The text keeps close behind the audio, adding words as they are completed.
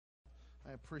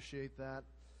I appreciate that.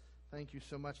 Thank you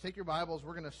so much. Take your Bibles.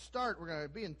 We're going to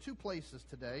be in two places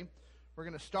today. We're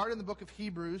going to start in the book of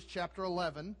Hebrews, chapter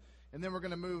 11, and then we're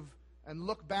going to move and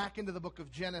look back into the book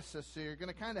of Genesis. So you're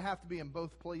going to kind of have to be in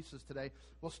both places today.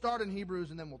 We'll start in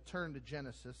Hebrews, and then we'll turn to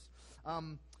Genesis. A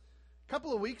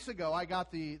couple of weeks ago, I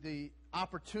got the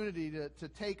opportunity to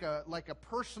take a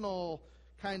personal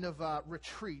kind of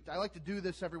retreat. I like to do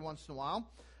this every once in a while.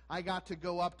 I got to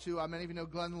go up to, many of you know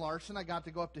Glenn Larson, I got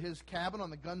to go up to his cabin on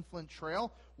the Gunflint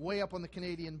Trail, way up on the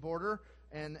Canadian border,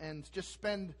 and just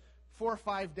spend 4 or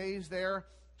 5 days there,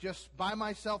 just by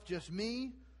myself, just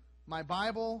me, my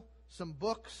Bible, some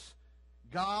books,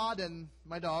 God, and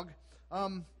my dog,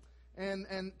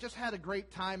 and just had a great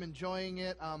time enjoying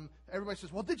it. Everybody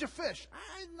says, well, did you fish?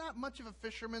 I'm not much of a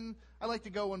fisherman. I like to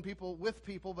go with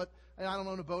people, but I don't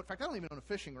own a boat. In fact, I don't even own a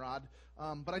fishing rod.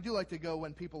 But I do like to go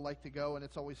when people like to go, and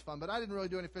it's always fun. But I didn't really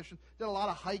do any fishing. Did a lot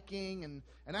of hiking, and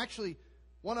actually,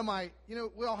 one of my,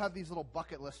 we all have these little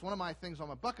bucket lists. One of my things on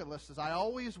my bucket list is I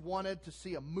always wanted to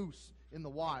see a moose in the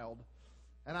wild.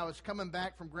 And I was coming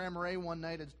back from Grand Marais one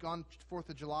night. It's gone 4th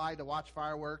of July to watch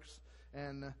fireworks,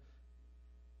 and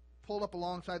pulled up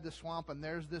alongside the swamp, and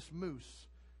there's this moose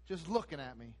just looking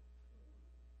at me.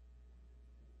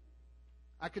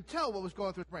 I could tell what was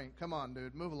going through his brain. Come on,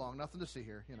 dude, move along. Nothing to see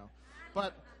here,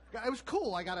 But it was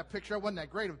cool. I got a picture. It wasn't that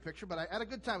great of a picture, but I had a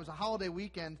good time. It was a holiday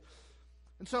weekend.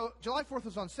 And so July 4th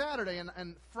was on Saturday,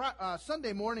 and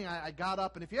Sunday morning I got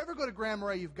up, and if you ever go to Grand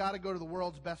Marais, you've got to go to the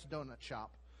world's best donut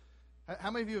shop. How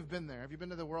many of you have been there? Have you been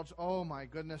to the world's? Oh, my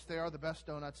goodness, they are the best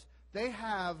donuts. They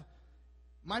have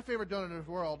my favorite donut in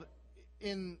the world.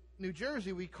 In New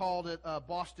Jersey, we called it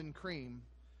Boston cream.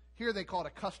 Here they call it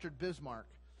a custard Bismarck.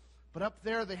 But up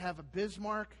there, they have a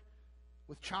Bismarck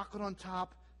with chocolate on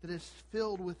top that is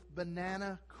filled with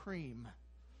banana cream.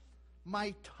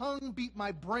 My tongue beat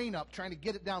my brain up trying to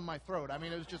get it down my throat.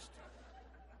 It was just,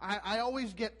 I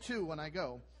always get two when I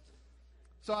go.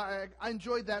 So I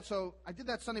enjoyed that. So I did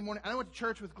that Sunday morning. I went to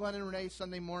church with Glenn and Renee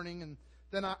Sunday morning. And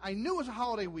then I knew it was a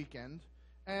holiday weekend.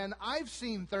 And I've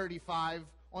seen 35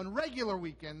 on regular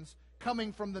weekends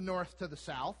coming from the north to the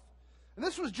south. And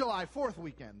this was July 4th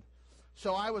weekend.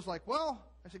 So I was like, I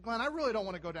said, Glenn, I really don't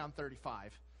want to go down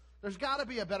 35. There's got to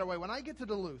be a better way. When I get to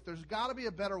Duluth, there's got to be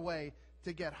a better way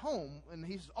to get home. And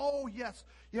he says, oh, yes,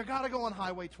 you got to go on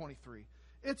Highway 23.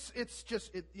 It's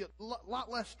just a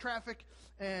lot less traffic,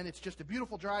 and it's just a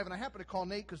beautiful drive. And I happened to call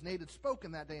Nate because Nate had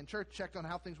spoken that day in church, checked on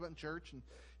how things went in church, and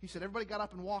he said everybody got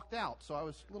up and walked out. So I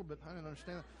was a little bit, I didn't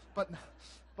understand that.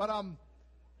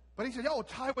 But he said,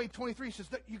 it's Highway 23. He says,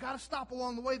 you got to stop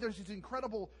along the way. There's these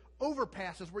incredible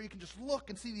overpasses where you can just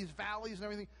look and see these valleys and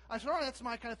everything. I said, all right, that's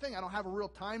my kind of thing. I don't have a real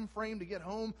time frame to get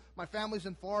home. My family's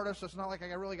in Florida, so it's not like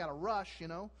I really got to rush,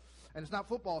 And it's not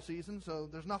football season, so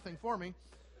there's nothing for me.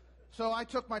 So I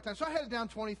took my time. So I headed down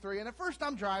 23, and at first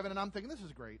I'm driving, and I'm thinking, this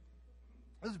is great.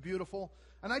 This is beautiful.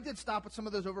 And I did stop at some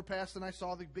of those overpasses, and I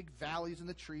saw the big valleys and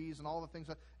the trees and all the things.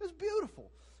 It was beautiful.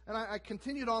 And I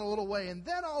continued on a little way, and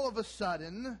then all of a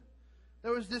sudden,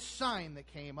 there was this sign that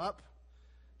came up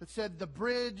that said, the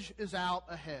bridge is out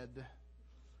ahead.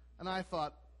 And I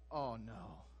thought, oh,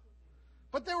 no.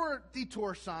 But there were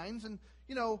detour signs, and,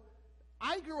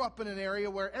 I grew up in an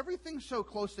area where everything's so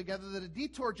close together that a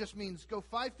detour just means go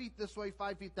 5 feet this way,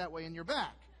 5 feet that way, and you're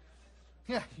back.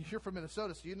 Yeah, you're from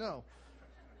Minnesota, so you know.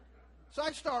 So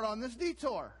I start on this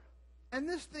detour, and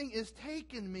this thing is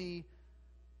taking me,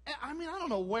 I don't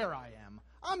know where I am.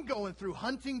 I'm going through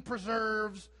hunting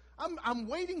preserves. I'm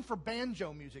waiting for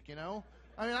banjo music,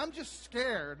 I'm just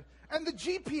scared. And the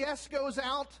GPS goes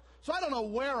out, so I don't know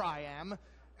where I am.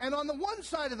 And on the one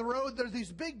side of the road, there's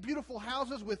these big, beautiful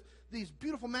houses with these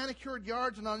beautiful manicured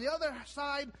yards. And on the other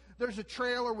side, there's a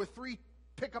trailer with 3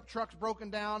 pickup trucks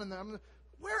broken down. And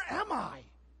where am I?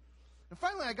 And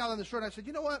finally, I got on this road, and I said,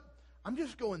 you know what? I'm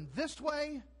just going this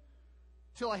way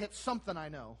till I hit something I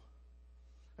know.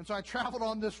 And so I traveled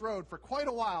on this road for quite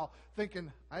a while,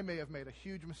 thinking I may have made a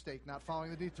huge mistake not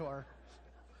following the detour.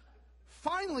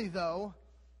 Finally, though,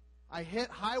 I hit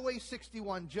Highway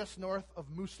 61 just north of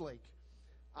Moose Lake.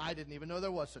 I didn't even know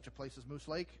there was such a place as Moose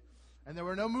Lake, and there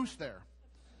were no moose there.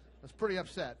 I was pretty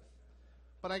upset.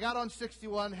 But I got on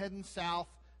 61 heading south,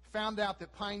 found out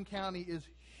that Pine County is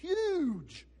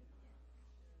huge.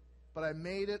 But I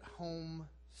made it home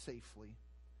safely.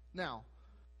 Now,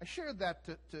 I shared that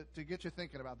to get you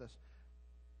thinking about this.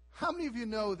 How many of you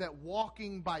know that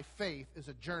walking by faith is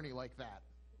a journey like that?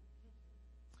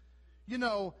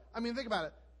 Think about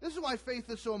it. This is why faith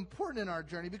is so important in our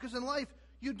journey, because in life,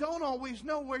 you don't always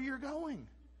know where you're going.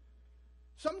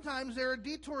 Sometimes there are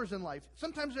detours in life.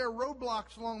 Sometimes there are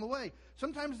roadblocks along the way.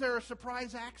 Sometimes there are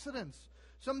surprise accidents.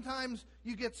 Sometimes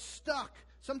you get stuck.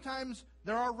 Sometimes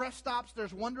there are rest stops.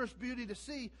 There's wondrous beauty to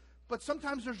see. But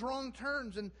sometimes there's wrong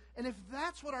turns. And if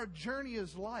that's what our journey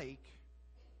is like,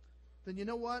 then you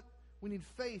know what? We need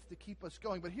faith to keep us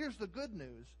going. But here's the good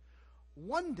news.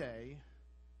 One day,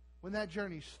 when that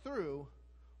journey's through,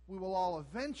 we will all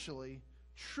eventually,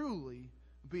 truly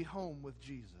be home with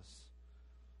Jesus.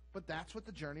 But that's what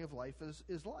the journey of life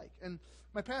is like. And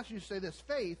my pastor used to say this: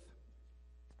 faith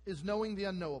is knowing the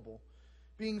unknowable,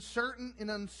 being certain in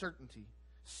uncertainty,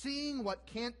 seeing what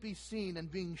can't be seen,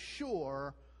 and being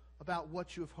sure about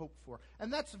what you have hoped for.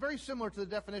 And that's very similar to the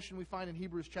definition we find in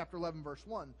Hebrews chapter 11, verse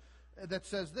 1, that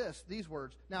says these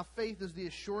words: now faith is the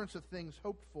assurance of things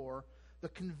hoped for, the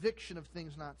conviction of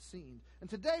things not seen. And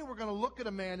today we're going to look at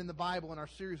a man in the Bible in our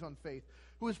series on faith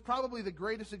who is probably the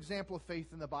greatest example of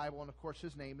faith in the Bible, and of course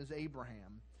his name is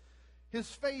Abraham. His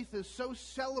faith is so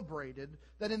celebrated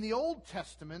that in the Old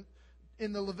Testament,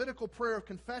 in the Levitical prayer of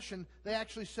confession, they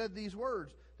actually said these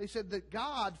words. They said that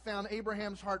God found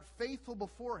Abraham's heart faithful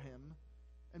before him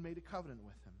and made a covenant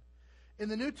with him. In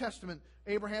the New Testament,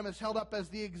 Abraham is held up as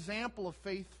the example of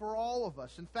faith for all of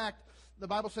us. In fact, the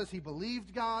Bible says he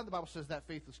believed God. The Bible says that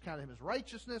faith was counted him as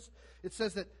righteousness. It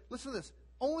says that, listen to this,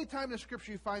 only time in the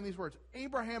Scripture you find these words: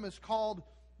 Abraham is called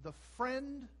the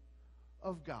friend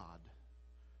of God.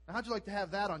 Now, how'd you like to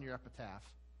have that on your epitaph?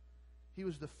 He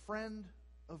was the friend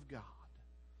of God.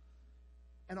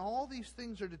 And all these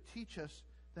things are to teach us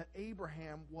that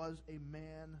Abraham was a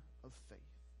man of faith.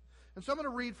 And so I'm going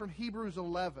to read from Hebrews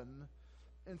 11.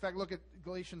 In fact, look at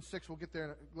Galatians 6. We'll get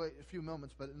there in a few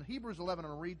moments. But in Hebrews 11,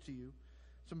 I'm going to read to you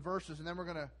some verses, and then we're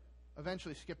going to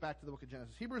eventually skip back to the book of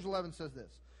Genesis. Hebrews 11 says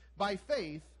this: by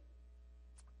faith,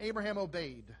 Abraham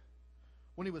obeyed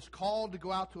when he was called to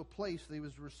go out to a place that he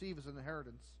was to receive as an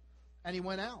inheritance. And he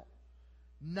went out,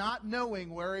 not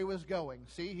knowing where he was going.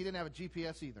 See, he didn't have a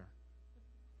GPS either.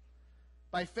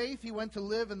 By faith, he went to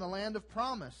live in the land of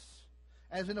promise,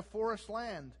 as in a foreign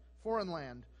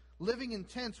land, living in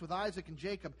tents with Isaac and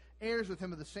Jacob, heirs with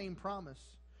him of the same promise.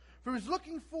 For he was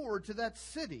looking forward to that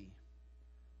city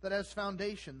that has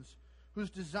foundations, whose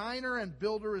designer and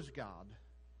builder is God.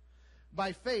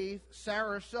 By faith,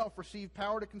 Sarah herself received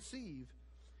power to conceive,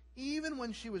 even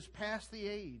when she was past the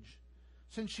age,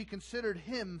 since she considered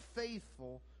him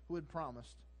faithful who had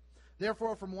promised.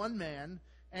 Therefore, from one man,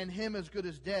 and him as good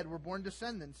as dead, were born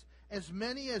descendants, as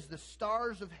many as the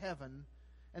stars of heaven,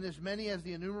 and as many as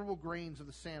the innumerable grains of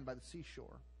the sand by the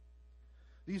seashore.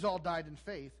 These all died in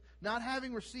faith, not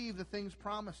having received the things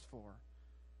promised for,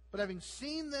 but having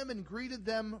seen them and greeted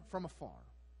them from afar,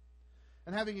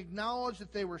 and having acknowledged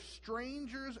that they were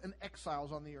strangers and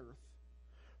exiles on the earth.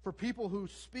 For people who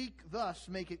speak thus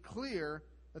make it clear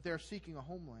that they are seeking a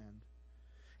homeland.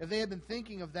 If they had been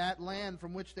thinking of that land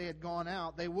from which they had gone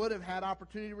out, they would have had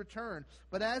opportunity to return.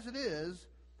 But as it is,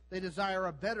 they desire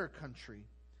a better country,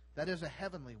 that is, a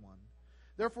heavenly one.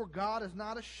 Therefore God is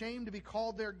not ashamed to be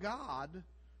called their God,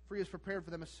 for he has prepared for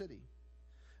them a city.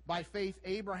 By faith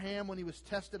Abraham, when he was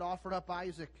tested, offered up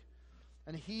Isaac.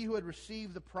 And he who had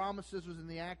received the promises was in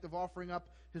the act of offering up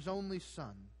his only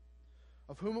son,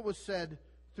 of whom it was said,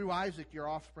 through Isaac your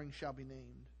offspring shall be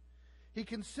named. He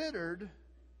considered,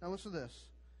 now listen to this,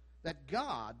 that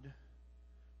God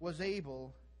was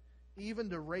able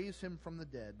even to raise him from the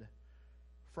dead,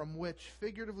 from which,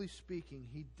 figuratively speaking,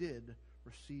 he did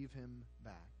receive him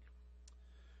back.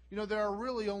 You know, there are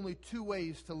really only two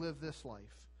ways to live this life.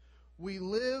 We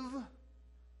live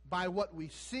by what we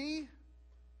see,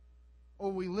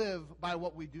 or we live by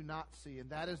what we do not see, and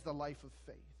that is the life of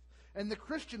faith. And the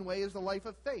Christian way is the life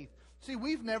of faith. See,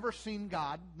 we've never seen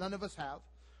God. None of us have.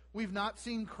 We've not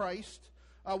seen Christ.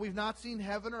 We've not seen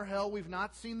heaven or hell. We've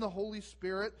not seen the Holy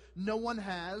Spirit. No one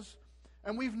has.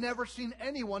 And we've never seen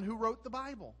anyone who wrote the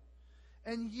Bible.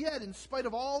 And yet, in spite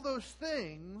of all those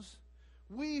things,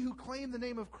 we who claim the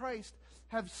name of Christ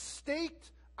have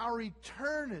staked our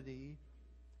eternity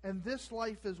and this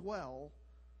life as well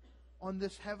on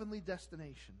this heavenly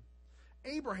destination.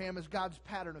 Abraham is God's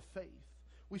pattern of faith.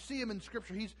 We see him in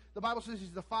Scripture. The Bible says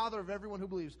he's the father of everyone who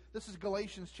believes. This is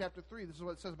Galatians chapter 3. This is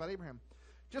what it says about Abraham.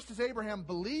 Just as Abraham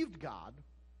believed God,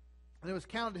 and it was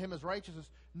counted to him as righteousness,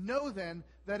 know then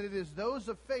that it is those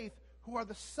of faith who are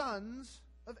the sons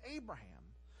of Abraham.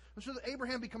 And so that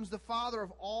Abraham becomes the father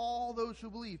of all those who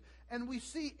believe. And we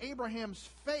see Abraham's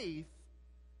faith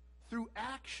through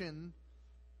action,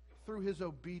 through his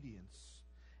obedience.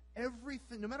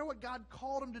 Everything, no matter what God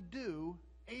called him to do,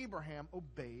 Abraham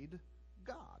obeyed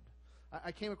God.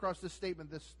 I came across this statement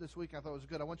this week. I thought it was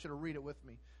good. I want you to read it with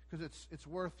me because it's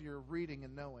worth your reading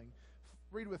and knowing.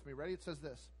 Read with me. Ready? It says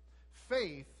this: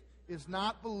 faith is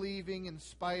not believing in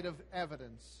spite of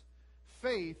evidence.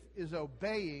 Faith is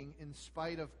obeying in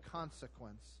spite of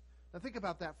consequence. Now think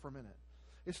about that for a minute.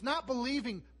 It's not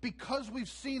believing because we've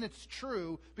seen it's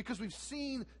true, because we've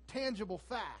seen tangible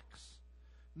facts.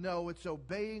 No, it's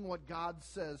obeying what God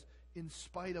says in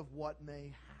spite of what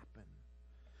may happen.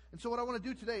 And so what I want to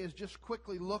do today is just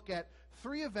quickly look at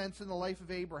 3 events in the life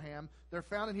of Abraham. They're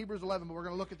found in Hebrews 11, but we're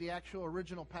going to look at the actual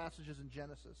original passages in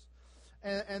Genesis.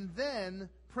 And then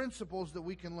principles that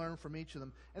we can learn from each of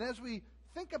them. And as we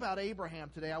think about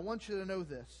Abraham today, I want you to know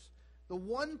this. The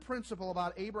one principle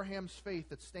about Abraham's faith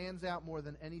that stands out more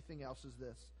than anything else is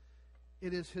this.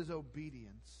 It is his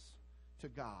obedience to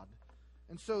God.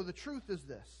 And so the truth is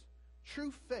this.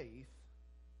 True faith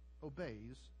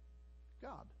obeys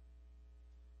God.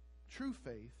 True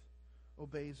faith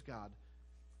obeys God.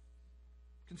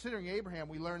 Considering Abraham,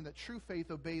 we learn that true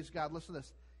faith obeys God. Listen to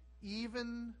this.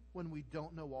 Even when we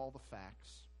don't know all the facts.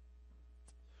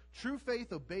 True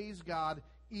faith obeys God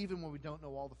even when we don't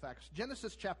know all the facts.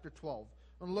 Genesis chapter 12.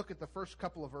 I'm going to look at the first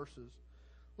couple of verses.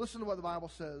 Listen to what the Bible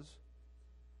says.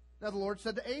 Now the Lord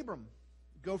said to Abram,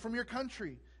 go from your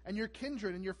country and your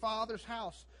kindred and your father's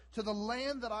house to the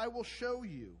land that I will show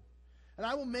you. And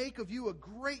I will make of you a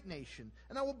great nation,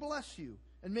 and I will bless you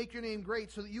and make your name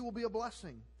great so that you will be a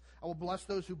blessing. I will bless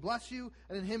those who bless you,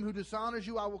 and in him who dishonors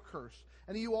you I will curse.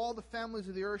 And in you all the families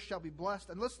of the earth shall be blessed.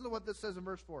 And listen to what this says in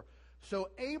verse 4. So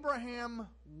Abraham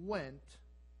went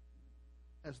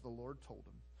as the Lord told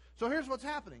him. So here's what's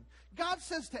happening. God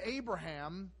says to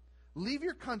Abraham, leave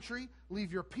your country,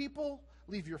 leave your people,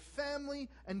 leave your family,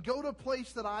 and go to a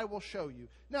place that I will show you.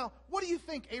 Now, what do you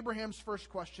think Abraham's first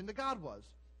question to God was?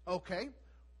 Okay,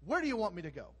 where do you want me to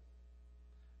go?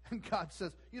 And God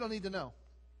says, you don't need to know.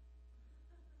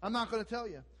 I'm not going to tell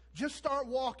you. Just start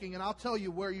walking and I'll tell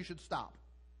you where you should stop.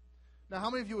 Now,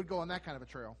 how many of you would go on that kind of a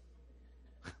trail?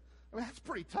 I mean, that's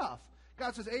pretty tough.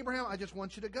 God says, Abraham, I just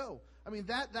want you to go. I mean,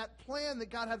 that plan that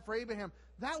God had for Abraham,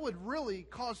 that would really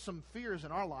cause some fears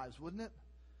in our lives, wouldn't it?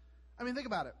 I mean, think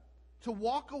about it. To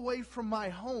walk away from my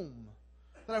home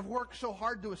that I've worked so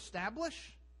hard to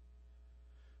establish,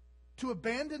 to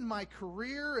abandon my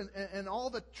career and all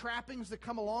the trappings that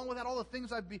come along with that, all the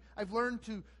things I've learned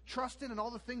to trust in and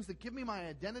all the things that give me my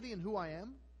identity and who I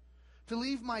am, to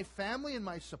leave my family and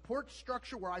my support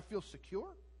structure where I feel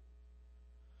secure,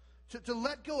 to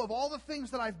let go of all the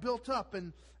things that I've built up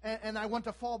and I want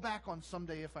to fall back on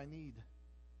someday if I need.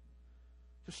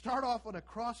 To start off on a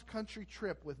cross-country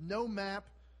trip with no map,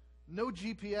 no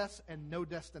GPS, and no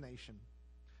destination.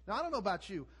 Now, I don't know about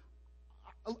you.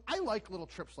 I like little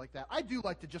trips like that. I do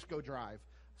like to just go drive.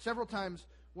 Several times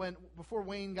before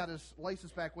Wayne got his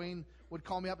license back, Wayne would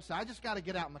call me up and say, I just got to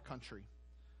get out in the country.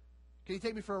 Can you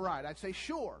take me for a ride? I'd say,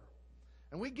 sure.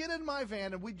 And we'd get in my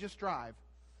van and we'd just drive.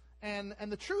 And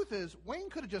the truth is,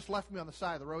 Wayne could have just left me on the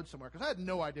side of the road somewhere because I had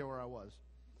no idea where I was.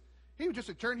 He would just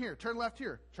say, turn here, turn left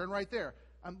here, turn right there.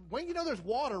 Wayne, you know there's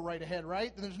water right ahead,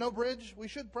 right? And there's no bridge. We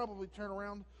should probably turn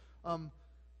around. I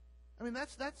mean,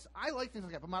 I like things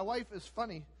like that. But my wife is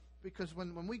funny because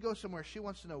when we go somewhere, she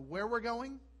wants to know where we're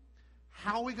going,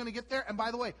 how are we going to get there. And by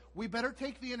the way, we better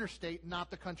take the interstate, not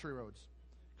the country roads,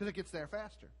 because it gets there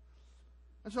faster.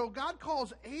 And so God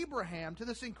calls Abraham to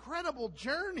this incredible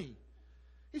journey.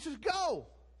 He says, go.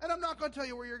 And I'm not going to tell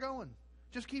you where you're going.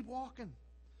 Just keep walking.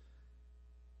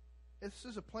 This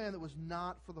is a plan that was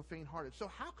not for the faint-hearted. So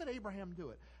how could Abraham do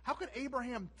it? How could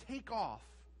Abraham take off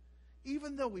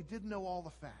even though we didn't know all the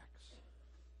facts?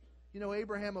 You know,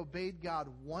 Abraham obeyed God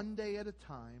one day at a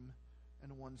time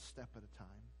and one step at a time.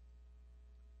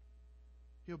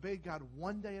 He obeyed God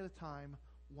one day at a time,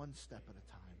 one step at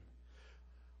a time.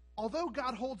 Although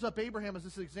God holds up Abraham as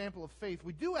this example of faith,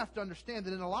 we do have to understand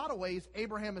that in a lot of ways,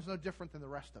 Abraham is no different than the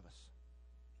rest of us.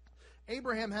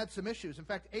 Abraham had some issues. In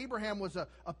fact, Abraham was a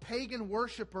pagan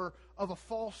worshiper of a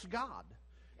false god.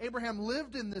 Abraham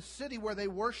lived in this city where they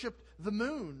worshipped the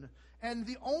moon. And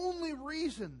the only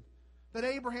reason that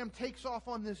Abraham takes off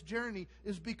on this journey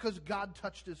is because God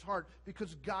touched his heart,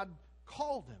 because God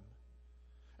called him.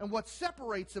 And what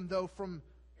separates him, though, from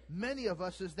many of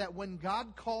us is that when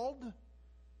God called,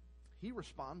 he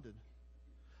responded.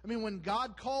 I mean, when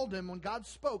God called him, when God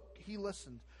spoke, he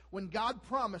listened. When God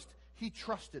promised, he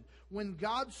trusted. When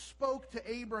God spoke to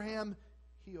Abraham,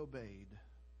 he obeyed.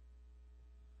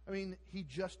 I mean, he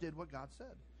just did what God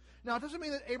said. Now, it doesn't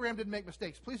mean that Abraham didn't make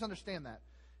mistakes. Please understand that.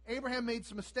 Abraham made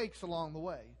some mistakes along the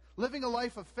way. Living a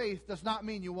life of faith does not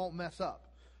mean you won't mess up.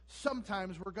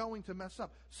 Sometimes we're going to mess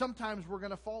up. Sometimes we're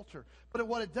going to falter. But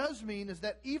what it does mean is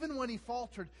that even when he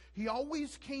faltered, he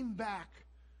always came back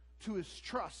to his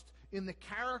trust in the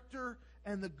character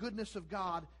and the goodness of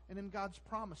God and in God's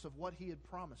promise of what he had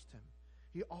promised him.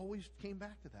 He always came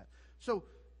back to that. So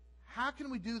How can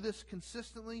we do this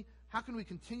consistently? How can we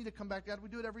continue to come back to God? We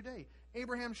do it every day.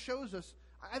 Abraham shows us.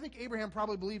 I think Abraham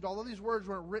probably believed, although these words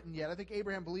weren't written yet, I think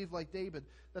Abraham believed, like David,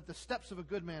 that the steps of a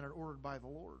good man are ordered by the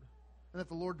Lord, and that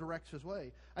the Lord directs his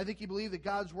way. I think he believed that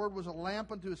God's word was a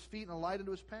lamp unto his feet and a light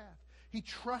unto his path. He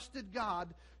trusted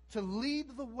God to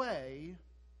lead the way,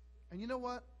 and you know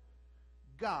what?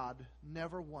 God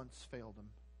never once failed him.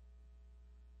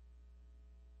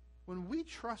 When we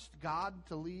trust God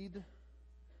to lead,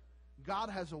 God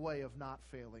has a way of not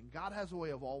failing. God has a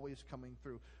way of always coming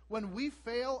through. When we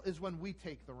fail is when we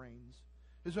take the reins,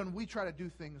 is when we try to do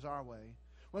things our way.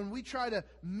 When we try to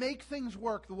make things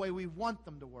work the way we want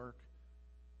them to work,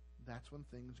 that's when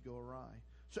things go awry.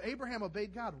 So Abraham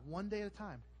obeyed God one day at a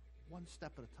time, one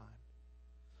step at a time.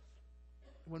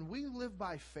 When we live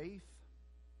by faith,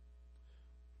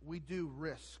 we do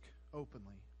risk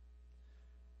openly.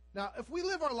 Now, if we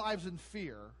live our lives in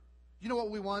fear, you know what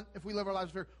we want if we live our lives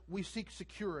in fear? We seek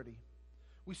security.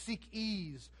 We seek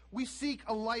ease. We seek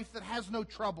a life that has no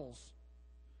troubles.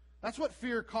 That's what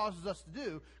fear causes us to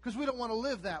do, because we don't want to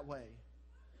live that way.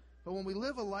 But when we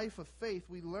live a life of faith,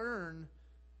 we learn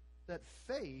that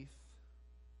faith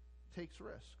takes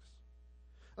risks.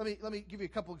 Let me give you a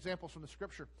couple examples from the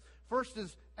Scripture. First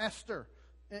is Esther.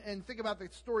 And think about the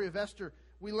story of Esther.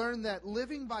 We learn that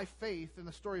living by faith in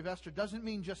the story of Esther doesn't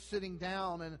mean just sitting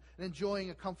down and enjoying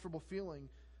a comfortable feeling,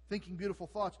 thinking beautiful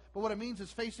thoughts. But what it means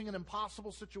is facing an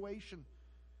impossible situation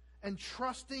and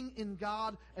trusting in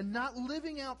God and not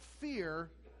living out fear,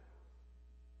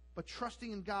 but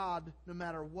trusting in God no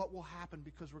matter what will happen,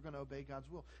 because we're going to obey God's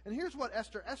will. And here's what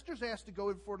Esther's asked to go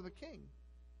in front of the king.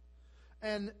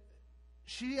 And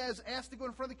she has asked to go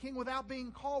in front of the king without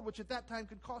being called, which at that time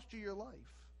could cost you your life.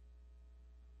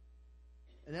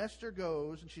 And Esther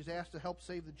goes, and she's asked to help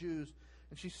save the Jews.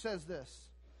 And she says this.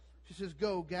 She says,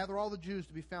 "Go, gather all the Jews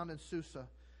to be found in Susa,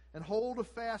 and hold a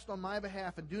fast on my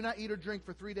behalf, and do not eat or drink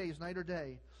for 3 days, night or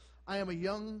day. I and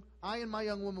my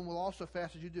young woman will also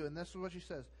fast as you do." And this is what she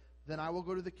says. "Then I will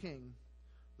go to the king,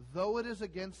 though it is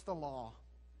against the law."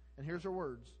 And here's her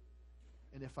words.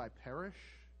 "And if I perish,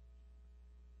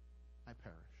 I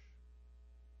perish."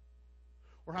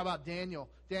 Or how about Daniel?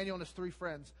 Daniel and his 3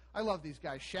 friends. I love these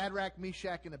guys. Shadrach,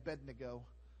 Meshach, and Abednego.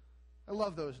 I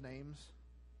love those names.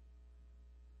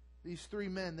 These 3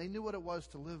 men, they knew what it was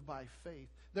to live by faith.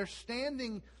 They're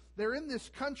in this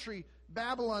country,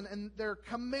 Babylon, and they're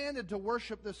commanded to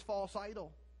worship this false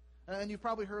idol. And you've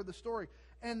probably heard the story.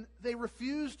 And they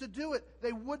refused to do it.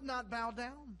 They would not bow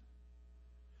down.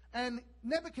 And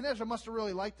Nebuchadnezzar must have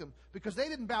really liked them, because they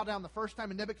didn't bow down the first time,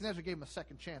 and Nebuchadnezzar gave them a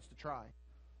second chance to try.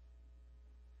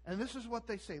 And this is what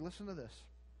they say. Listen to this.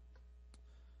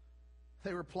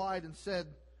 They replied and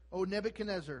said, "O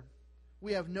Nebuchadnezzar,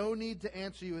 we have no need to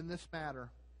answer you in this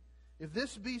matter. If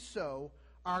this be so,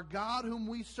 our God whom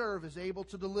we serve is able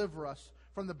to deliver us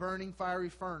from the burning fiery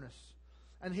furnace,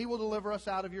 and he will deliver us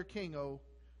out of your king, O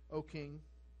king.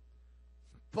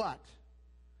 But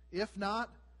if not,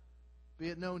 be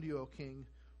it known to you, O king,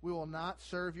 we will not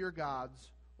serve your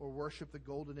gods or worship the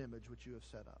golden image which you have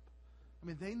set up." I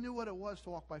mean, they knew what it was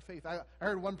to walk by faith. I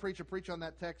heard one preacher preach on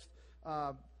that text,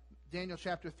 Daniel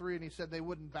chapter 3, and he said they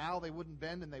wouldn't bow, they wouldn't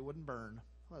bend, and they wouldn't burn.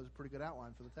 Well, that was a pretty good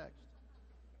outline for the text.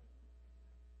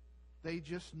 They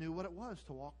just knew what it was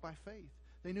to walk by faith.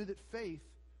 They knew that faith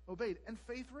obeyed, and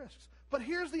faith risks. But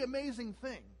here's the amazing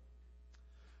thing.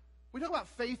 We talk about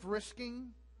faith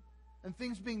risking and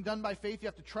things being done by faith. You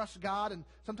have to trust God, and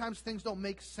sometimes things don't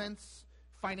make sense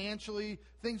financially.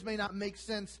 Things may not make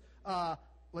sense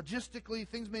logistically.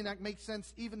 Things may not make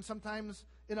sense even sometimes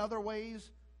in other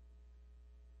ways.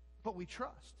 But we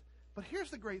trust. But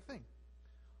here's the great thing.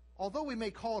 Although we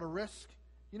may call it a risk,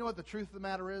 you know what the truth of the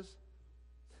matter is?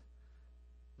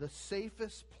 The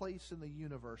safest place in the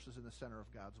universe is in the center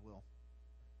of God's will.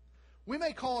 We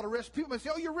may call it a risk. People may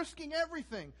say, "Oh, you're risking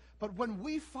everything." But when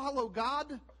we follow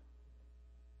God,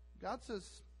 God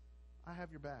says, "I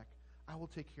have your back. I will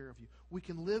take care of you." We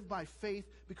can live by faith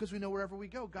because we know wherever we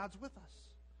go, God's with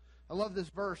us. I love this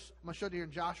verse. I'm going to show it here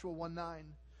in Joshua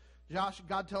 1:9.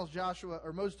 God tells Joshua,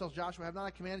 or Moses tells Joshua, "Have not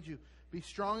I commanded you, be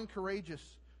strong and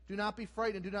courageous. Do not be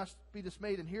frightened, do not be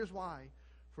dismayed." And here's why.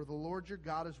 "For the Lord your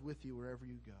God is with you wherever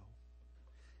you go."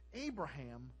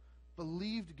 Abraham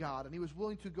believed God, and he was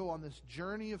willing to go on this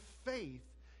journey of faith,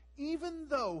 even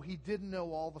though he didn't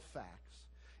know all the facts.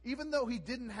 Even though he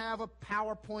didn't have a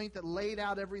PowerPoint that laid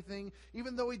out everything,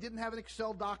 even though he didn't have an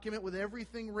Excel document with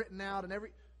everything written out,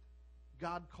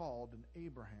 God called, and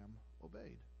Abraham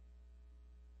obeyed,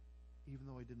 even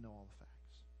though he didn't know all the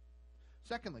facts.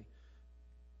 Secondly,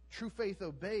 true faith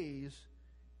obeys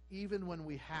even when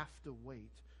we have to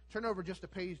wait. Turn over just a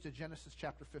page to Genesis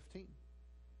chapter 15.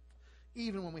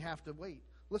 Even when we have to wait.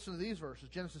 Listen to these verses,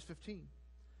 Genesis 15.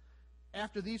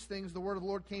 After these things, the word of the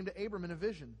Lord came to Abram in a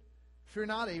vision. Fear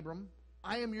not, Abram,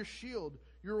 I am your shield.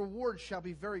 Your reward shall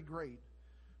be very great.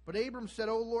 But Abram said,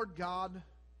 O Lord God,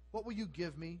 what will you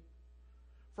give me?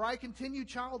 For I continue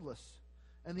childless,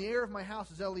 and the heir of my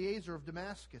house is Eliezer of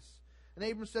Damascus. And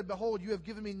Abram said, Behold, you have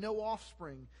given me no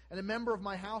offspring, and a member of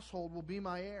my household will be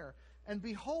my heir. And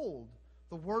behold,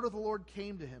 the word of the Lord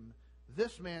came to him,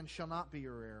 This man shall not be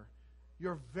your heir.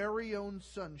 Your very own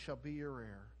son shall be your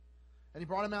heir. And he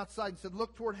brought him outside and said,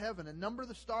 Look toward heaven and number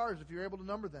the stars if you're able to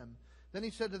number them. Then he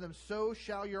said to them, So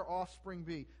shall your offspring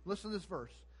be. Listen to this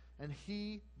verse. And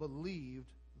he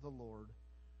believed the Lord,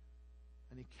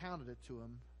 and he counted it to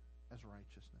him as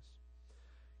righteousness.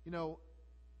 You know,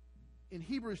 in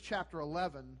Hebrews chapter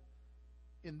 11,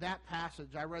 in that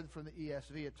passage, I read from the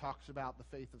ESV, it talks about the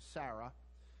faith of Sarah.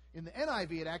 In the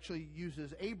NIV, it actually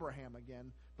uses Abraham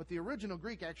again, but the original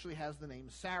Greek actually has the name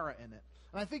Sarah in it.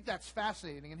 And I think that's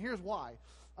fascinating, and here's why.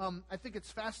 I think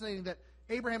it's fascinating that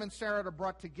Abraham and Sarah are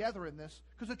brought together in this,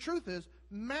 because the truth is,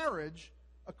 marriage,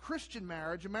 a Christian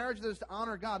marriage, a marriage that is to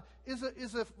honor God, is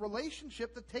a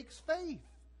relationship that takes faith.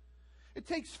 It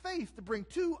takes faith to bring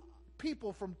two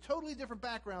people from totally different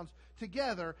backgrounds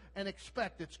together and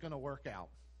expect it's going to work out.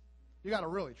 You got to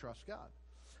really trust God.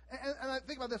 And I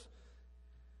think about this.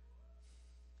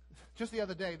 Just the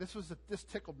other day, this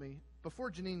tickled me.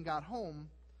 Before Janine got home,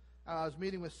 I was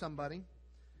meeting with somebody,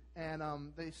 and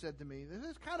they said to me,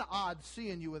 "It's kind of odd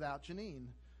seeing you without Janine,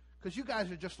 because you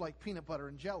guys are just like peanut butter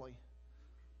and jelly."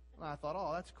 And I thought,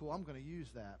 "Oh, that's cool. I'm going to use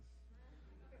that."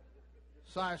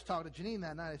 So I was talking to Janine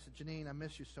that night. I said, "Janine, I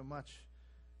miss you so much.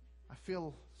 I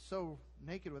feel so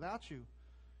naked without you.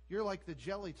 You're like the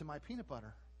jelly to my peanut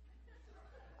butter."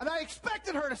 And I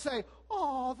expected her to say,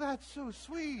 "Oh, that's so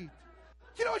sweet."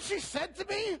 Do you know what she said to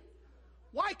me?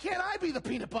 "Why can't I be the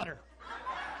peanut butter?"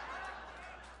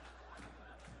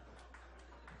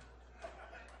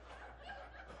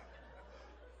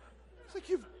 It's like,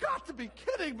 you've got to be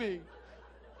kidding me.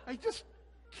 I just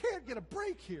can't get a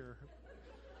break here.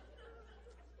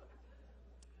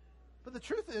 But the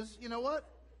truth is, you know what?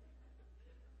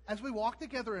 As we walk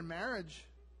together in marriage,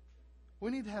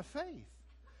 we need to have faith.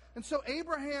 And so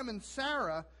Abraham and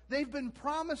Sarah, they've been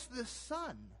promised this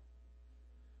son.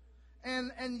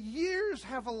 And years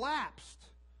have elapsed.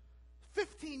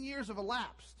 15 years have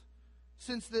elapsed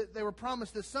since they were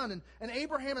promised this son. And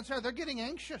Abraham and Sarah, they're getting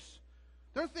anxious.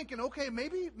 They're thinking, okay,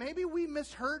 maybe we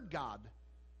misheard God.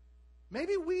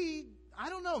 I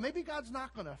don't know, maybe God's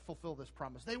not going to fulfill this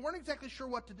promise. They weren't exactly sure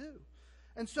what to do.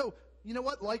 And so, you know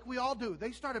what, like we all do,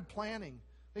 they started planning.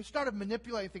 They started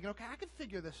manipulating, thinking, okay, I can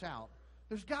figure this out.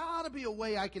 There's got to be a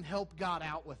way I can help God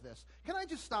out with this. Can I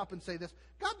just stop and say this?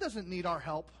 God doesn't need our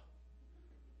help.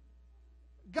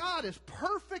 God is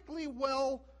perfectly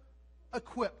well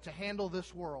equipped to handle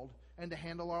this world and to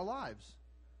handle our lives.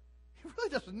 He really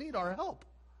doesn't need our help.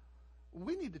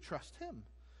 We need to trust him.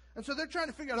 And so they're trying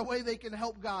to figure out a way they can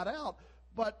help God out,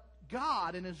 but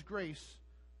God, in his grace,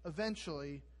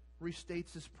 eventually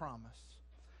restates his promise.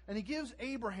 And he gives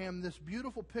Abraham this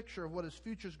beautiful picture of what his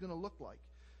future is going to look like,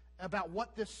 about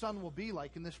what this son will be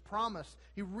like, in this promise.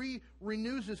 He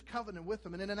renews his covenant with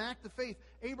him. And in an act of faith,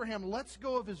 Abraham lets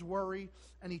go of his worry,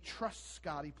 and he trusts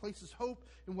God. He places hope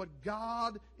in what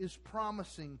God is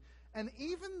promising. And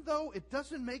even though it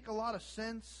doesn't make a lot of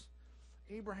sense,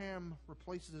 Abraham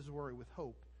replaces his worry with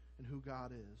hope in who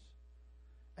God is.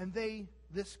 And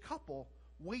this couple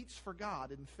waits for God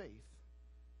in faith.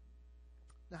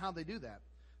 Now, how'd they do that?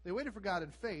 They waited for God in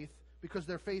faith because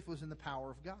their faith was in the power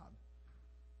of God.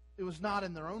 It was not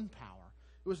in their own power.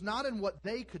 It was not in what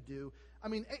they could do. I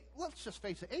mean, let's just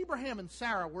face it. Abraham and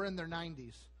Sarah were in their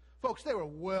 90s. Folks, they were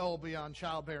well beyond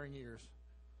childbearing years.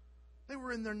 They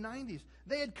were in their 90s.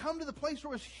 They had come to the place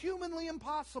where it was humanly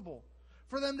impossible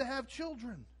for them to have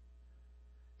children.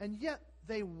 And yet,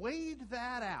 they weighed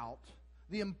that out,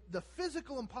 the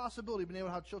physical impossibility of being able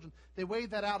to have children, they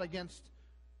weighed that out against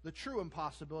the true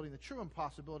impossibility. And the true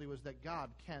impossibility was that God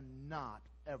cannot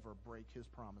ever break his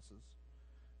promises.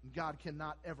 God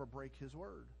cannot ever break his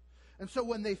word. And so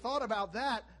when they thought about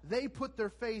that, they put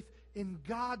their faith in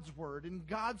God's word, in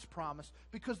God's promise,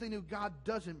 because they knew God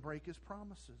doesn't break his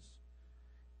promises.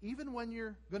 Even when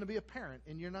you're going to be a parent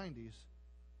in your 90s,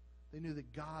 they knew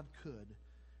that God could.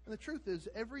 And the truth is,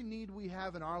 every need we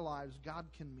have in our lives, God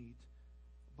can meet,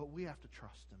 but we have to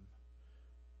trust him.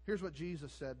 Here's what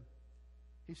Jesus said.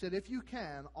 He said, if you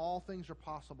can, all things are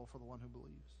possible for the one who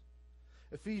believes.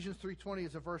 Ephesians 3:20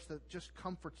 is a verse that just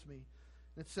comforts me.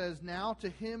 It says, now to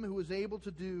him who is able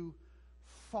to do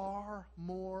far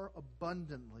more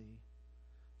abundantly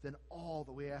than all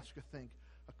that we ask or think,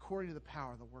 according to the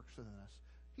power that works within us.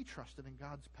 He trusted in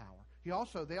God's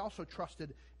power. They also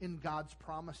trusted in God's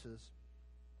promises.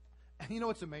 And you know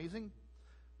what's amazing?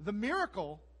 The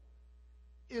miracle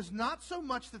is not so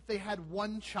much that they had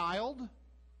one child.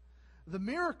 The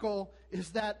miracle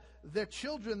is that their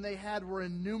children they had were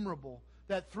innumerable.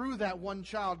 That through that one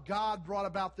child, God brought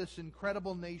about this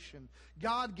incredible nation.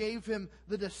 God gave him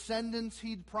the descendants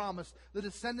he'd promised. The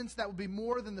descendants that would be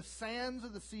more than the sands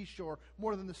of the seashore,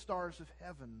 more than the stars of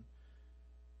heaven.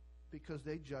 Because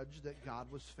they judged that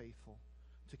God was faithful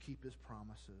to keep his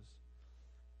promises.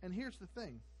 And here's the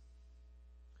thing.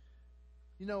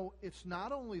 You know, it's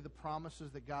not only the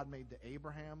promises that God made to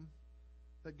Abraham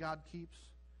that God keeps,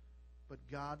 but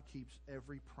God keeps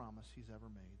every promise he's ever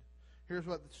made. Here's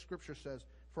what the Scripture says.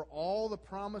 For all the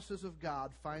promises of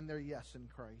God find their yes in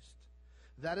Christ.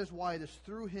 That is why it is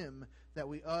through him that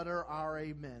we utter our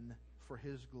amen for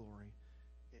his glory.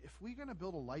 If we're going to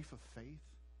build a life of faith,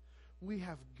 we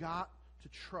have got to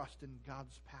trust in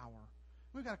God's power.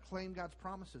 We've got to claim God's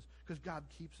promises because God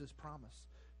keeps his promise.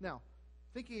 Now,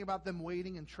 thinking about them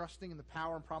waiting and trusting in the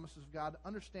power and promises of God,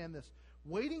 understand this.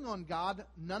 Waiting on God,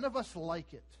 none of us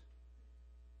like it.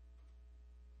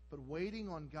 But waiting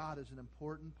on God is an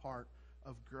important part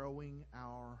of growing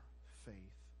our faith.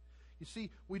 You see,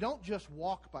 we don't just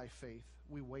walk by faith,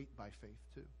 we wait by faith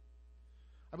too.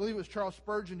 I believe it was Charles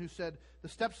Spurgeon who said, the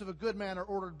steps of a good man are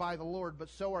ordered by the Lord, but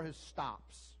so are his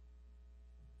stops.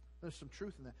 There's some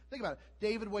truth in that. Think about it.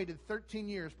 David waited 13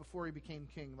 years before he became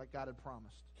king like God had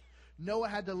promised. Noah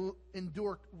had to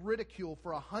endure ridicule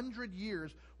for 100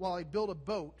 years while he built a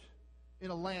boat in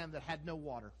a land that had no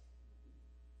water.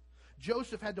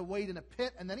 Joseph had to wait in a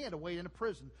pit, and then he had to wait in a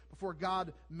prison before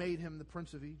God made him the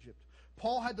prince of Egypt.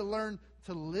 Paul had to learn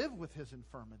to live with his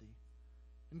infirmity,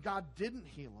 and God didn't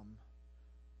heal him.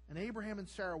 And Abraham and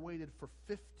Sarah waited for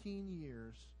 15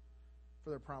 years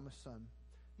for their promised son.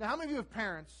 Now, how many of you as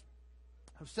parents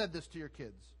have said this to your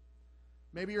kids?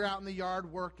 Maybe you're out in the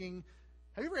yard working.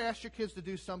 Have you ever asked your kids to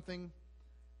do something,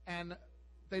 and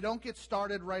they don't get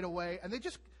started right away, and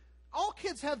all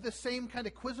kids have the same kind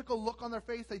of quizzical look on their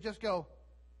face. They just go.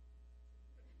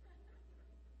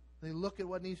 They look at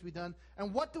what needs to be done.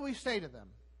 And what do we say to them?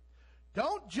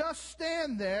 Don't just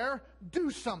stand there. Do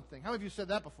something. How many of you said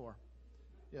that before?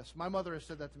 Yes, my mother has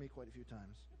said that to me quite a few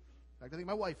times. In fact, I think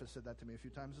my wife has said that to me a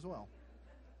few times as well.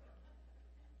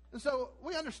 And so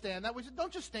we understand that. We said,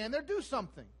 don't just stand there. Do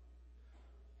something.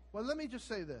 Well, let me just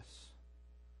say this.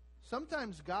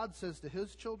 Sometimes God says to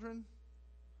his children,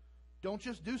 don't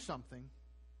just do something.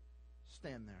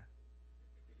 Stand there.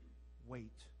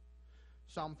 Wait.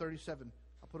 Psalm 37.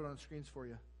 I'll put it on the screens for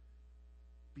you.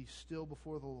 Be still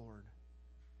before the Lord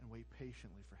and wait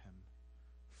patiently for him.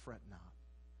 Fret not.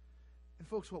 And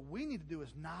folks, what we need to do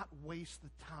is not waste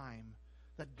the time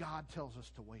that God tells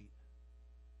us to wait.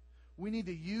 We need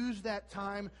to use that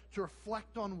time to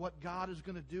reflect on what God is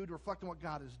going to do, to reflect on what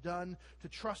God has done, to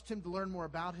trust him, to learn more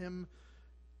about him.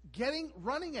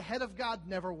 Running ahead of God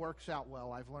never works out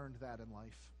well. I've learned that in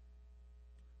life.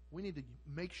 We need to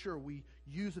make sure we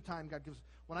use the time God gives us.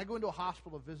 When I go into a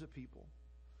hospital to visit people,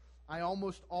 I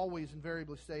almost always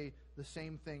invariably say the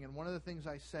same thing. And one of the things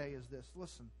I say is this.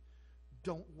 Listen,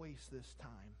 don't waste this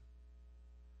time.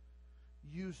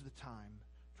 Use the time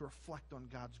to reflect on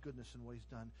God's goodness and what he's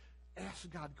done.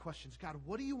 Ask God questions. God,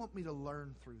 what do you want me to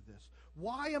learn through this?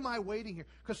 Why am I waiting here?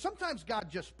 Because sometimes God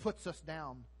just puts us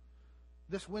down.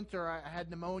 This winter I had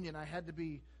pneumonia and I had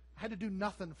to do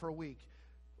nothing for a week.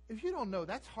 If you don't know,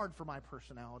 that's hard for my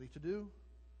personality to do.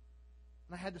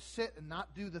 And I had to sit and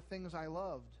not do the things I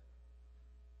loved.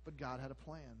 But God had a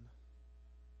plan.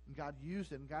 And God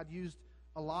used it. And God used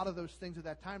a lot of those things at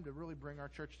that time to really bring our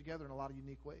church together in a lot of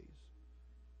unique ways.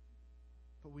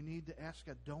 But we need to ask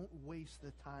God, don't waste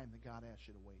the time that God asks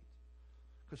you to wait.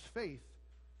 Because faith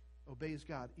obeys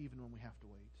God even when we have to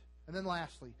wait. And then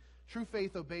lastly, true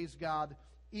faith obeys God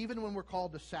even when we're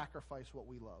called to sacrifice what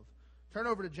we love. Turn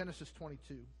over to Genesis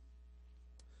 22.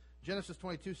 Genesis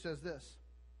 22 says this.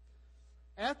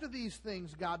 After these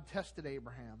things, God tested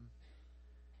Abraham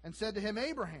and said to him,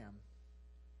 Abraham.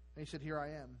 And he said, here I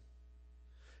am.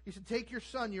 He said, take your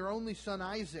son, your only son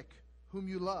Isaac, whom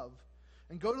you love,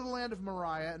 and go to the land of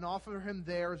Moriah and offer him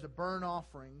there as a burnt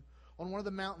offering on one of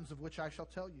the mountains of which I shall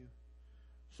tell you.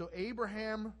 So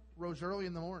Abraham rose early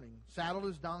in the morning, saddled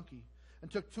his donkey,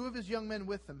 and took 2 of his young men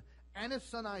with him, and his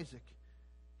son Isaac.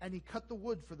 And he cut the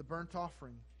wood for the burnt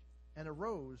offering, and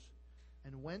arose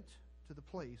and went to the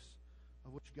place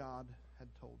of which God had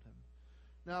told him.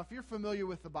 Now, if you're familiar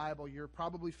with the Bible, you're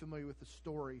probably familiar with the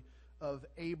story of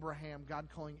Abraham, God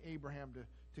calling Abraham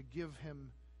to give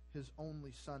him his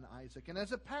only son, Isaac. And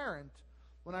as a parent,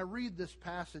 when I read this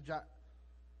passage,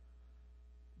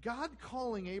 God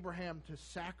calling Abraham to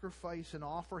sacrifice and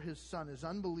offer his son is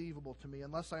unbelievable to me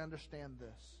unless I understand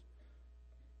this.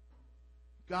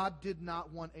 God did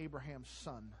not want Abraham's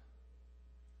son.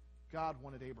 God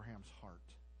wanted Abraham's heart.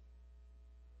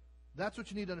 That's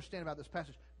what you need to understand about this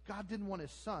passage. God didn't want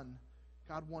his son.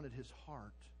 God wanted his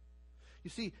heart. You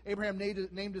see, Abraham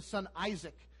named his son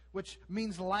Isaac, which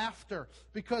means laughter.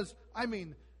 Because,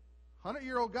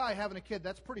 100-year-old guy having a kid,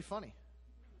 that's pretty funny.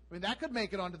 That could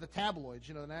make it onto the tabloids,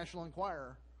 the National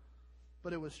Enquirer.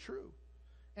 But it was true.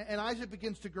 And Isaac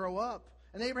begins to grow up.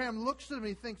 And Abraham looks at him and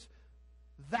he thinks,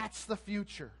 that's the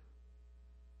future.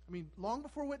 Long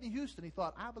before Whitney Houston, he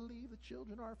thought, I believe the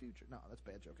children are our future. No, that's a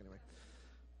bad joke anyway.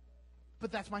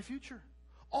 But that's my future.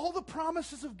 All the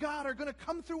promises of God are going to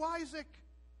come through Isaac.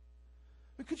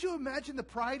 Could you imagine the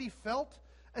pride he felt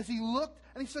as he looked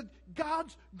and he said,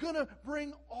 God's going to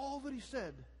bring all that he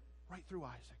said right through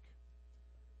Isaac.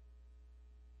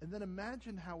 And then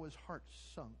imagine how his heart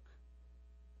sunk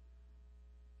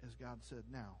as God said,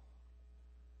 now,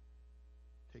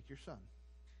 take your son,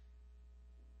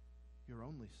 your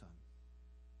only son,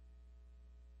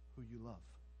 who you love,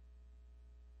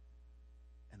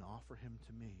 and offer him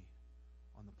to me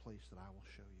on the place that I will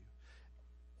show you.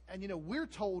 And we're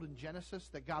told in Genesis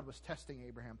that God was testing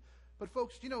Abraham. But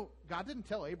folks, God didn't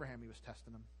tell Abraham he was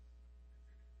testing him.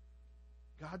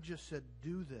 God just said,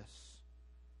 do this.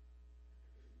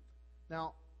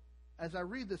 Now, as I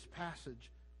read this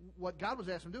passage, what God was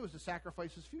asking him to do was to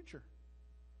sacrifice his future.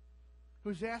 He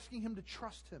was asking him to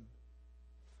trust him.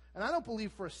 And I don't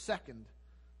believe for a second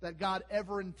that God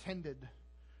ever intended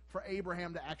for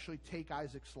Abraham to actually take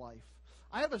Isaac's life.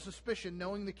 I have a suspicion,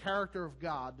 knowing the character of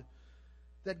God,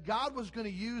 that God was going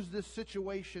to use this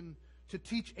situation to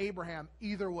teach Abraham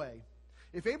either way.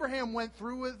 If Abraham went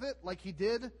through with it like he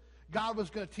did, God was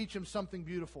going to teach him something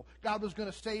beautiful. God was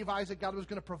going to save Isaac. God was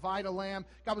going to provide a lamb.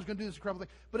 God was going to do this incredible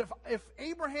thing. But if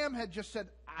Abraham had just said,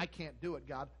 I can't do it,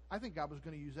 God, I think God was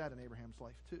going to use that in Abraham's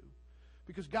life too.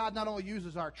 Because God not only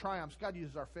uses our triumphs, God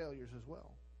uses our failures as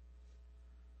well.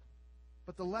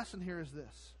 But the lesson here is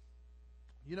this.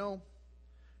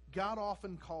 God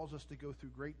often calls us to go through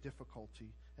great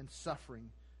difficulty and suffering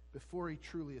before he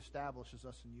truly establishes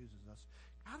us and uses us.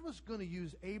 God was going to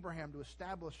use Abraham to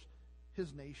establish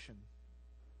his nation.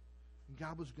 And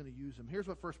God was going to use him. Here's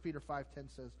what 1 Peter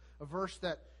 5:10 says, a verse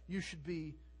that you should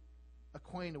be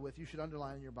acquainted with, you should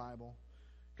underline in your Bible.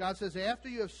 God says, after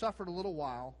you have suffered a little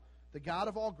while, the God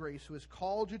of all grace, who has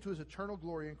called you to his eternal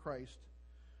glory in Christ,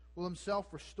 will himself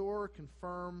restore,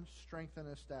 confirm, strengthen,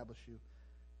 and establish you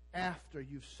after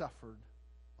you've suffered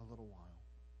a little while.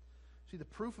 See, the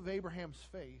proof of Abraham's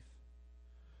faith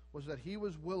was that he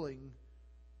was willing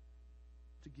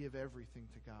to give everything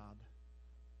to God.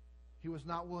 He was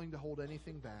not willing to hold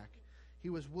anything back. He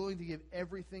was willing to give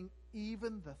everything,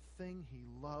 even the thing he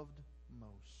loved most.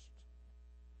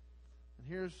 And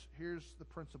here's the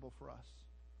principle for us.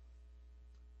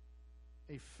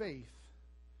 A faith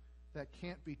that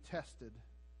can't be tested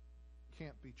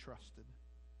can't be trusted.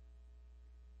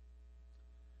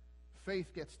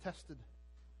 Faith gets tested.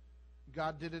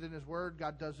 God did it in his word.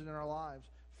 God does it in our lives.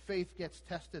 Faith gets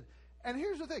tested. And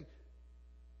here's the thing.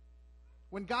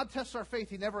 When God tests our faith,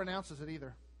 he never announces it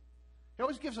either. He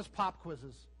always gives us pop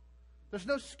quizzes. There's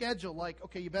no schedule like,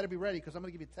 okay, you better be ready because I'm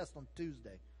going to give you a test on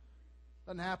Tuesday.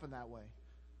 Doesn't happen that way.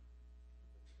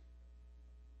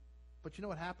 But you know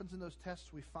what happens in those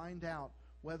tests? We find out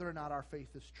whether or not our faith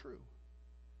is true,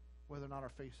 whether or not our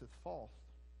faith is false,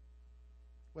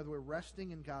 whether we're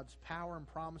resting in God's power and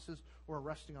promises or we're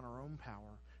resting on our own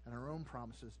power and our own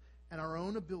promises and our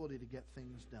own ability to get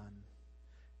things done.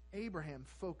 Abraham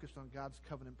focused on God's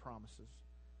covenant promises,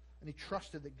 and he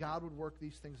trusted that God would work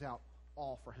these things out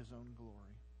all for his own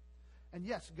glory. And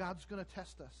yes, God's going to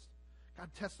test us. God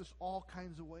tests us all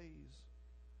kinds of ways.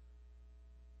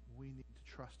 We need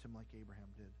to trust him like Abraham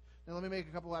did. Now let me make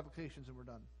a couple of applications and we're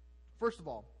done. First of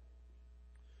all,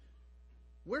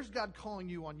 where's God calling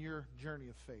you on your journey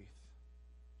of faith?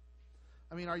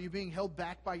 Are you being held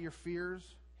back by your fears?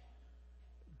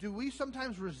 Do we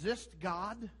sometimes resist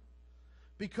God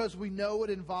because we know it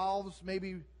involves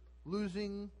maybe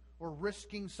losing or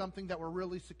risking something that we're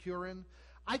really secure in?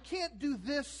 I can't do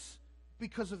this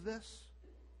because of this.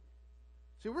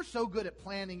 See, we're so good at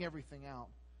planning everything out.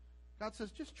 God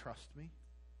says, just trust me.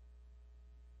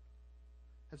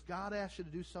 Has God asked you to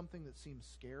do something that seems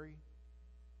scary?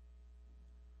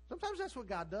 Sometimes that's what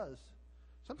God does.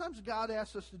 Sometimes God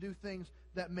asks us to do things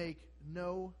that make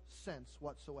no sense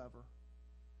whatsoever.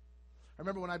 I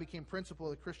remember when I became principal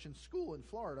at a Christian school in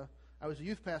Florida, I was a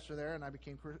youth pastor there, and I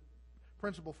became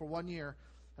principal for 1 year.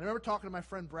 I remember talking to my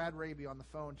friend Brad Raby on the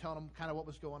phone, telling him kind of what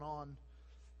was going on.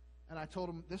 And I told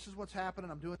him, this is what's happening,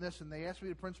 I'm doing this. And they asked me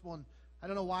to principal, and I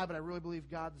don't know why, but I really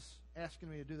believe God's asking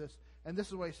me to do this. And this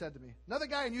is what he said to me. Another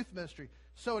guy in youth ministry,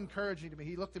 so encouraging to me.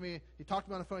 He looked at me, he talked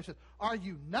to me on the phone, he said, "Are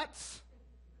you nuts?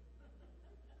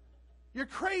 You're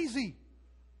crazy."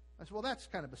 I said, "Well, that's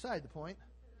kind of beside the point."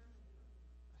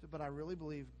 I said, "But I really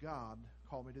believe God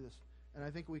called me to do this." And I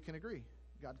think we can agree.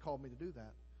 God called me to do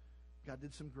that. God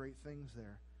did some great things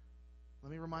there.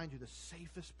 Let me remind you, the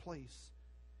safest place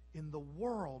in the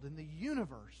world, in the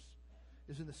universe,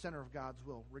 is in the center of God's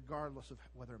will, regardless of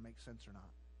whether it makes sense or not.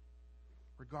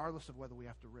 Regardless of whether we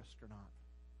have to risk or not.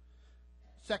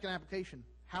 Second application,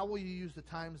 how will you use the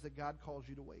times that God calls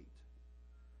you to wait?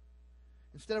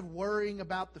 Instead of worrying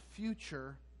about the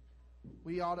future,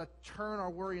 we ought to turn our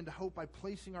worry into hope by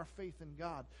placing our faith in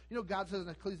God. You know, God says in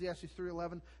Ecclesiastes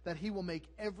 3:11 that He will make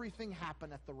everything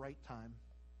happen at the right time.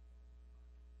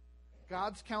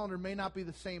 God's calendar may not be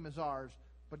the same as ours,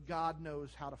 but God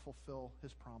knows how to fulfill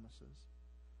His promises.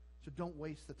 So don't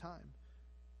waste the time.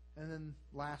 And then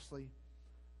lastly,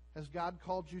 has God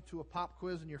called you to a pop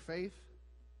quiz in your faith?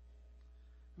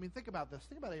 I mean, think about this.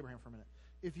 Think about Abraham for a minute.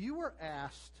 If you were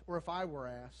asked, or if I were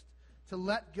asked, to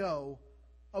let go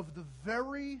of the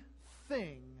very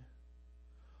thing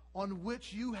on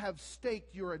which you have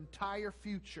staked your entire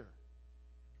future,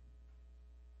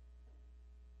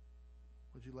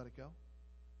 would you let it go?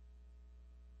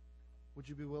 Would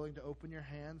you be willing to open your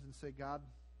hands and say, "God,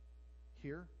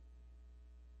 here"?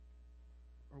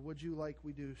 Or would you, like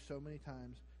we do so many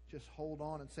times, just hold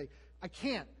on and say, "I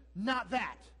can't, not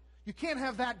that. You can't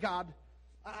have that, God.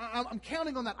 I'm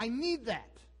counting on that. I need that."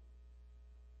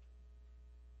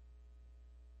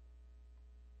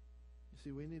 You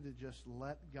see, we need to just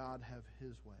let God have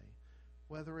His way.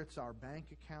 Whether it's our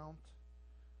bank account,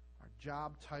 our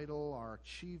job title, our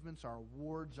achievements, our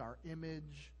awards, our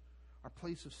image, our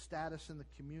place of status in the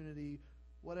community,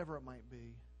 whatever it might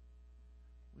be,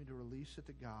 we need to release it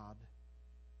to God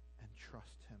and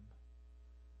trust Him.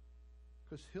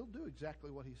 Because He'll do exactly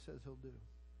what He says He'll do.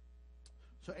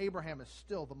 So Abraham is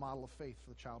still the model of faith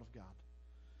for the child of God.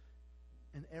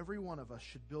 And every one of us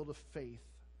should build a faith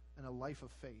and a life of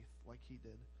faith like he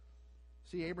did.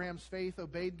 See, Abraham's faith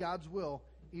obeyed God's will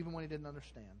even when he didn't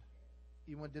understand.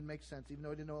 Even when it didn't make sense, even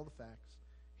though he didn't know all the facts.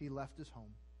 He left his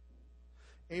home.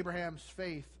 Abraham's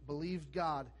faith believed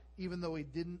God even though he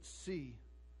didn't see.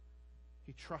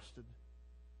 He trusted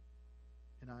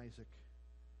in Isaac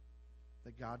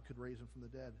that God could raise him from the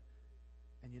dead.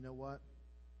 And you know what?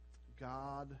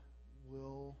 God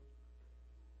will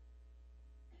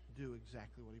do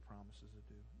exactly what He promises to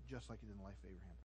do, just like He did in the life of Abraham.